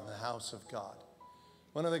you are in the house of God.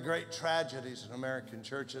 One of the great tragedies in American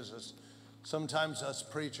churches is sometimes us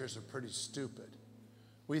preachers are pretty stupid.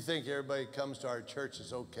 We think everybody who comes to our church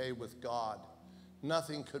is okay with God.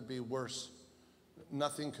 Nothing could be worse.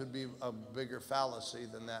 Nothing could be a bigger fallacy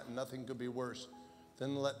than that. Nothing could be worse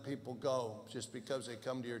than let people go just because they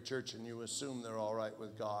come to your church and you assume they're all right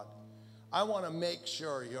with God. I want to make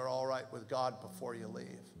sure you're all right with God before you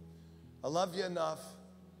leave. I love you enough,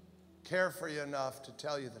 care for you enough to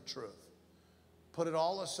tell you the truth. Put it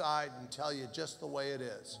all aside and tell you just the way it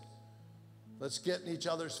is. Let's get in each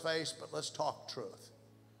other's face, but let's talk truth.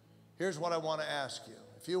 Here's what I want to ask you.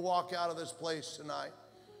 If you walk out of this place tonight,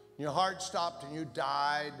 and your heart stopped and you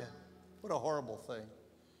died, what a horrible thing.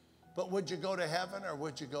 But would you go to heaven or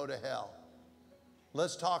would you go to hell?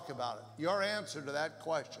 Let's talk about it. Your answer to that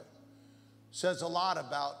question says a lot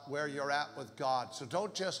about where you're at with God. So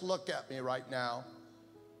don't just look at me right now.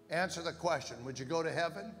 Answer the question. Would you go to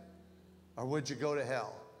heaven or would you go to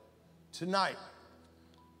hell? Tonight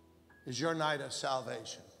is your night of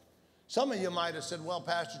salvation. Some of you might have said, well,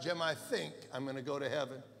 Pastor Jim, I think I'm going to go to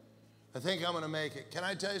heaven. I think I'm going to make it. Can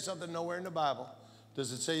I tell you something? Nowhere in the Bible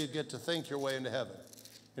does it say you get to think your way into heaven.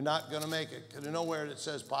 You're not going to make it. Because nowhere it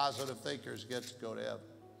says positive thinkers get to go to heaven.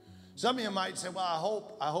 Some of you might say, well,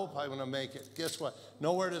 I hope I'm going to make it. Guess what?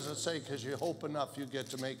 Nowhere does it say because you hope enough you get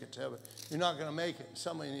to make it to heaven. You're not going to make it.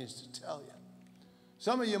 Somebody needs to tell you.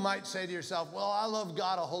 Some of you might say to yourself, well, I love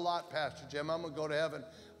God a whole lot, Pastor Jim. I'm going to go to heaven.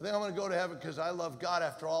 I think I'm going to go to heaven because I love God.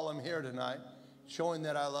 After all, I'm here tonight showing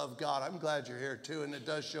that I love God. I'm glad you're here too, and it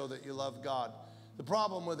does show that you love God. The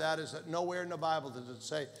problem with that is that nowhere in the Bible does it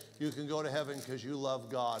say you can go to heaven because you love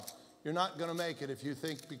God. You're not going to make it if you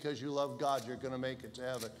think because you love God you're going to make it to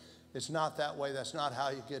heaven. It's not that way. That's not how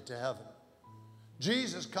you get to heaven.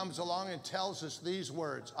 Jesus comes along and tells us these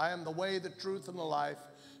words. I am the way, the truth, and the life.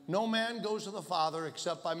 No man goes to the Father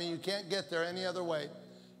except by me. You can't get there any other way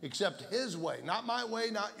except his way. Not my way,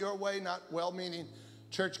 not your way, not well-meaning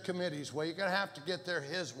church committee's way. You're going to have to get there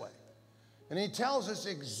his way. And he tells us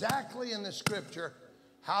exactly in the scripture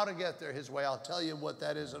how to get there his way. I'll tell you what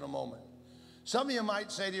that is in a moment. Some of you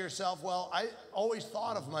might say to yourself, well, I always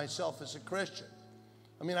thought of myself as a Christian.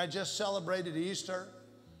 I mean, I just celebrated Easter.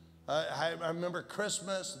 I remember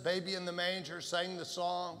Christmas, baby in the manger, sang the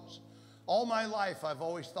songs. All my life, I've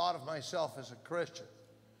always thought of myself as a Christian.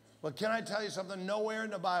 But can I tell you something? Nowhere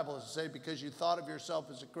in the Bible does it say because you thought of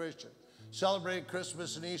yourself as a Christian, celebrated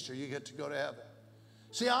Christmas and Easter, you get to go to heaven.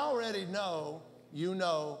 See, I already know you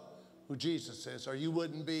know who Jesus is, or you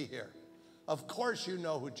wouldn't be here. Of course you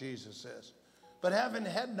know who Jesus is. But having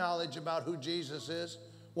head knowledge about who Jesus is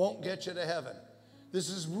won't get you to heaven. This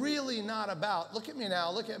is really not about, look at me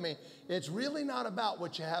now, look at me. It's really not about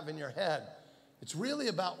what you have in your head. It's really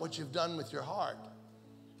about what you've done with your heart.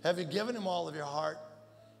 Have you given him all of your heart?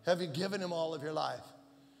 Have you given him all of your life?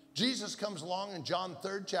 Jesus comes along in John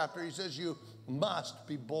 3rd chapter. He says, you must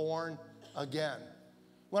be born again.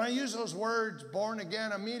 When I use those words, born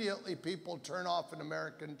again, immediately people turn off in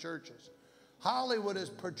American churches. Hollywood has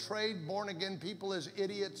portrayed born again people as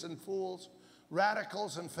idiots and fools,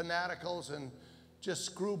 radicals and fanaticals and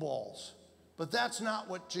just screwballs. But that's not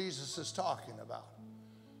what Jesus is talking about.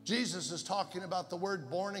 Jesus is talking about the word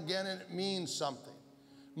born again, and it means something.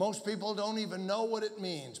 Most people don't even know what it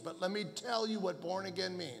means, but let me tell you what born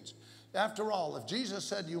again means. After all, if Jesus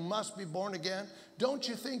said you must be born again, don't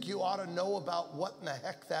you think you ought to know about what in the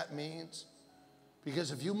heck that means?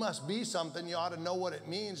 Because if you must be something, you ought to know what it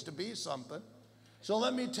means to be something. So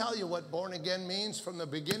let me tell you what born again means from the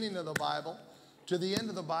beginning of the Bible to the end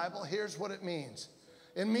of the Bible. Here's what it means.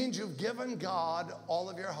 It means you've given God all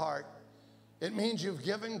of your heart. It means you've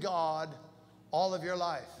given God all of your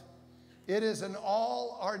life. It is an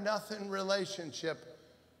all or nothing relationship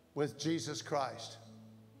with Jesus Christ.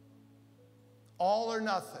 All or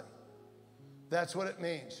nothing. That's what it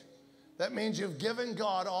means. That means you've given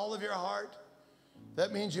God all of your heart.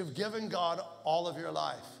 That means you've given God all of your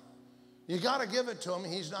life. You got to give it to him.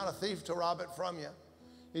 He's not a thief to rob it from you.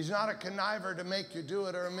 He's not a conniver to make you do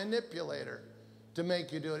it or a manipulator to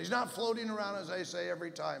make you do it. He's not floating around, as I say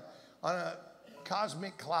every time, on a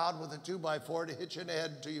cosmic cloud with a 2x4 to hit you in the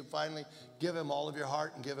head until you finally give him all of your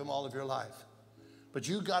heart and give him all of your life. But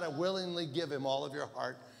you got to willingly give him all of your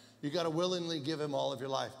heart. You got to willingly give him all of your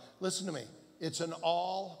life. Listen to me. It's an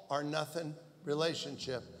all or nothing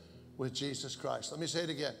relationship with Jesus Christ. Let me say it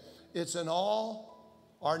again. It's an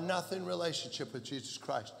all or nothing relationship with Jesus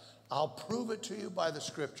Christ. I'll prove it to you by the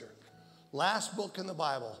scripture. Last book in the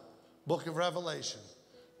Bible, book of Revelation.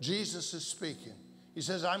 Jesus is speaking. He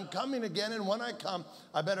says, I'm coming again, and when I come,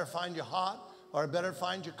 I better find you hot or I better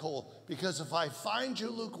find you cold. Because if I find you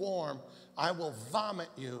lukewarm, I will vomit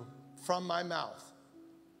you from my mouth.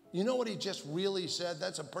 You know what he just really said?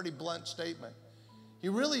 That's a pretty blunt statement. He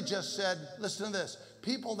really just said, listen to this.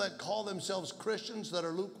 People that call themselves Christians that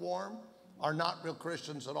are lukewarm are not real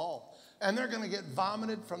Christians at all. And they're going to get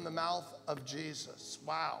vomited from the mouth of Jesus.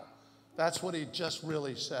 Wow. That's what he just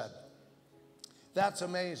really said. That's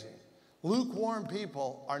amazing. Lukewarm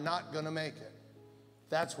people are not going to make it.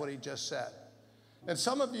 That's what he just said. And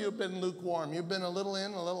some of you have been lukewarm. You've been a little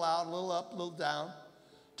in, a little out, a little up, a little down.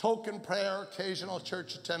 Token prayer, occasional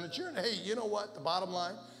church attendance. Hey, you know what? The bottom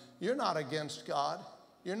line, you're not against God.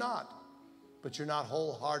 You're not. But you're not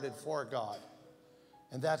wholehearted for God.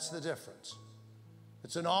 And that's the difference.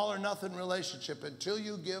 It's an all or nothing relationship until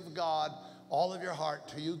you give God all of your heart,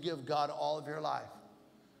 till you give God all of your life.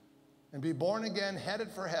 And be born again,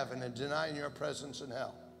 headed for heaven, and denying your presence in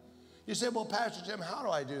hell. You say, well, Pastor Jim, how do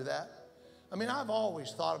I do that? I mean, I've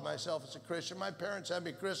always thought of myself as a Christian. My parents had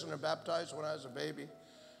me christened or baptized when I was a baby.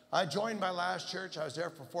 I joined my last church. I was there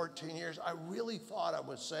for 14 years. I really thought I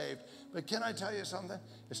was saved. But can I tell you something?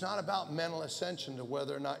 It's not about mental ascension to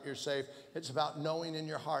whether or not you're saved. It's about knowing in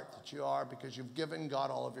your heart that you are, because you've given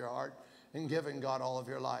God all of your heart and given God all of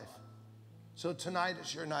your life. So tonight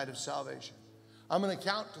is your night of salvation. I'm going to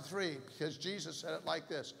count to 3 because Jesus said it like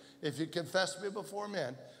this. If you confess me before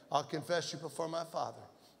men, I'll confess you before my Father.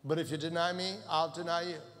 But if you deny me, I'll deny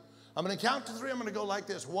you. I'm going to count to 3. I'm going to go like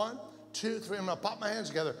this. 1, 2, 3. I'm going to pop my hands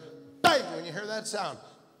together. Bang! When you hear that sound,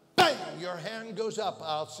 bang! Your hand goes up.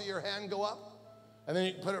 I'll see your hand go up. And then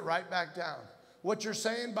you can put it right back down. What you're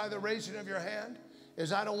saying by the raising of your hand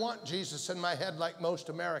is, I don't want Jesus in my head like most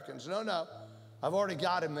Americans. No, no. I've already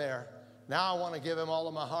got him there. Now I want to give him all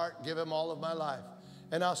of my heart, give him all of my life.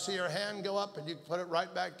 And I'll see your hand go up, and you can put it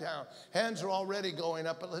right back down. Hands are already going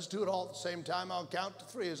up, but let's do it all at the same time. I'll count to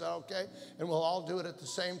 3. Is that okay? And we'll all do it at the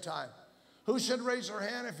same time. Who should raise their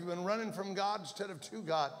hand if you've been running from God instead of to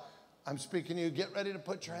God? I'm speaking to you. Get ready to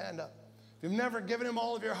put your hand up. If you've never given him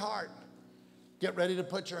all of your heart, get ready to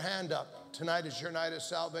put your hand up. Tonight is your night of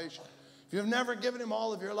salvation. If you've never given him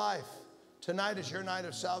all of your life, tonight is your night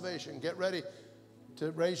of salvation. Get ready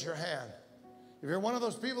to raise your hand. If you're one of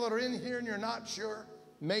those people that are in here and you're not sure,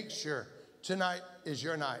 make sure tonight is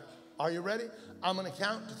your night. Are you ready? I'm going to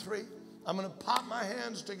count to 3. I'm going to pop my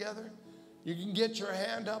hands together. You can get your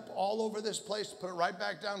hand up all over this place, put it right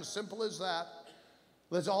back down, as simple as that.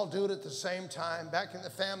 Let's all do it at the same time, back in the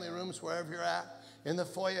family rooms, wherever you're at. in the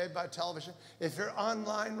foyer by television. If you're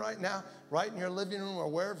online right now, right in your living room or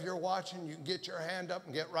wherever you're watching, you can get your hand up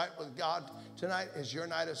and get right with God. Tonight is your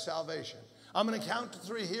night of salvation. I'm going to count to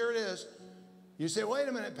 3. Here it is. You say, wait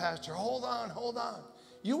a minute, Pastor. Hold on, hold on.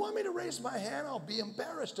 You want me to raise my hand? I'll be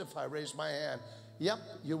embarrassed if I raise my hand. Yep,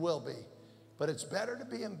 you will be. But it's better to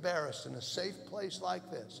be embarrassed in a safe place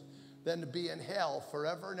like this than to be in hell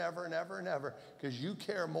forever and ever and ever and ever, because you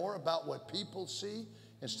care more about what people see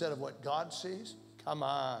instead of what God sees. Come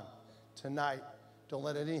on. Tonight, don't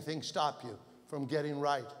let anything stop you from getting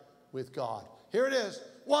right with God. Here it is.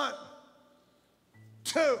 1,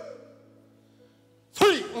 2,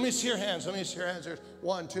 3. Let me see your hands. Let me see your hands. There's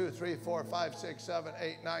 1, 2, 3, 4, 5, 6, 7,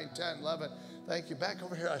 8, 9, 10, 11. Thank you. Back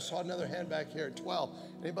over here. I saw another hand back here. 12.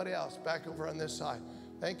 Anybody else? Back over on this side.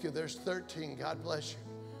 Thank you. There's 13. God bless you.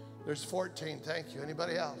 There's 14. Thank you.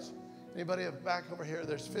 Anybody else? Anybody back over here?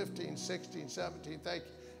 There's 15, 16, 17. Thank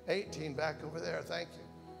you. 18 back over there. Thank you.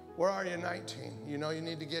 Where are you? 19. You know you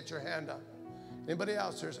need to get your hand up. Anybody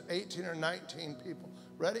else? There's 18 or 19 people.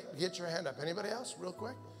 Ready? Get your hand up. Anybody else? Real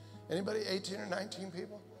quick. Anybody? 18 or 19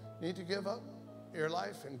 people need to give up your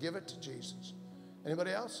life and give it to Jesus.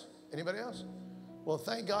 Anybody else? Anybody else? Well,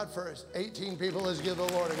 thank God for 18 people. Let's give the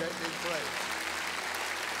Lord a great big praise.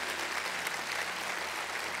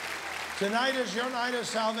 Tonight is your night of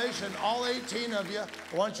salvation. All 18 of you,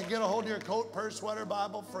 I want you to get a hold of your coat, purse, sweater,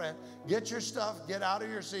 Bible, friend. Get your stuff. Get out of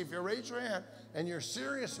your seat. If you raise your hand and you're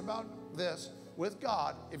serious about this with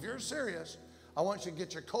God, if you're serious, I want you to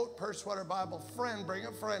get your coat, purse, sweater, Bible, friend. Bring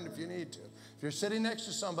a friend if you need to. If you're sitting next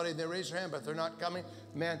to somebody and they raise their hand but they're not coming,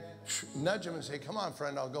 man, nudge them and say, come on,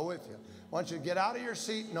 friend, I'll go with you. I want you to get out of your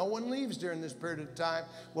seat. No one leaves during this period of time.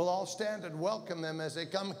 We'll all stand and welcome them as they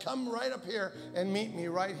come. Come right up here and meet me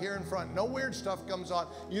right here in front. No weird stuff comes on.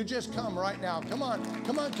 You just come right now. Come on,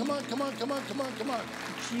 come on, come on, come on, come on, come on, come on.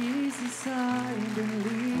 Jesus, I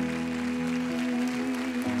believe.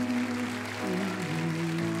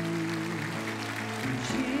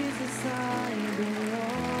 Jesus, I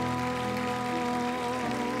belong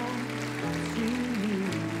to you.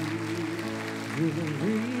 You're the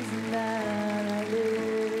reason that I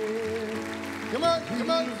live. Come on, come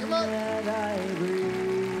on, come on. That I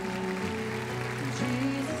breathe.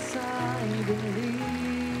 Jesus, I believe in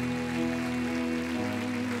you.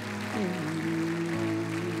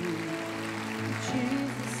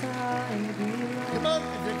 Jesus, I belong. Come on, if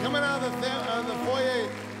you're coming out of the foyer,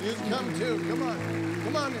 you can come too. Come on.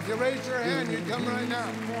 Come on, if you raise your hand, you come right now.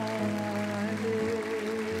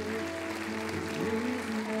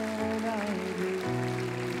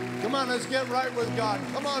 Come on, let's get right with God.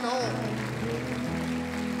 Come on home.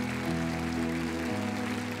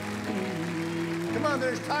 Come on,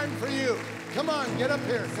 there's time for you. Come on, get up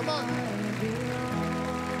here. Come on.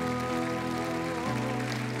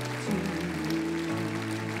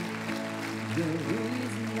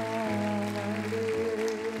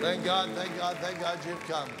 Thank God, thank God, thank God you've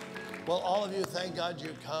come. Well, all of you, thank God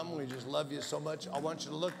you've come. We just love you so much. I want you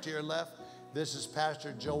to look to your left. This is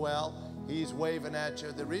Pastor Joel. He's waving at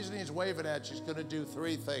you. The reason he's waving at you is going to do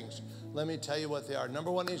 3 things. Let me tell you what they are.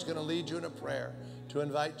 Number 1, he's going to lead you in a prayer to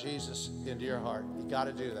invite Jesus into your heart. You got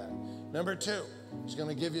to do that. Number 2, he's going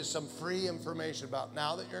to give you some free information about,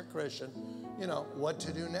 now that you're a Christian, you know, what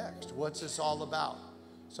to do next. What's this all about?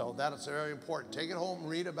 So that's very important. Take it home,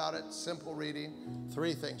 read about it, simple reading,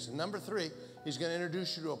 3 things. And number 3, he's going to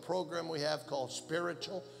introduce you to a program we have called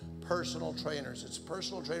Spiritual Personal Trainers. It's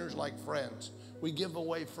personal trainers like friends. We give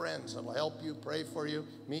away friends that will help you, pray for you,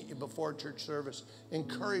 meet you before church service,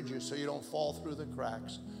 encourage you so you don't fall through the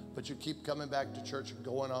cracks, but you keep coming back to church and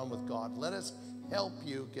going on with God. Let us help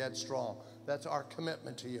you get strong. That's our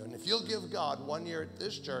commitment to you. And if you'll give God 1 year at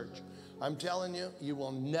this church, I'm telling you, you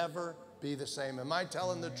will never be the same. Am I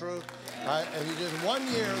telling the truth? If you just 1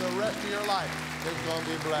 year, the rest of your life is going to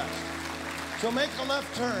be blessed. So make a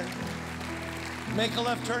left turn. Make a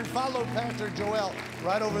left turn. Follow Pastor Joel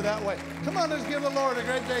right over that way. Come on, let's give the Lord a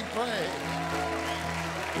great big praise.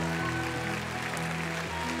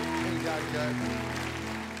 Ain't God good?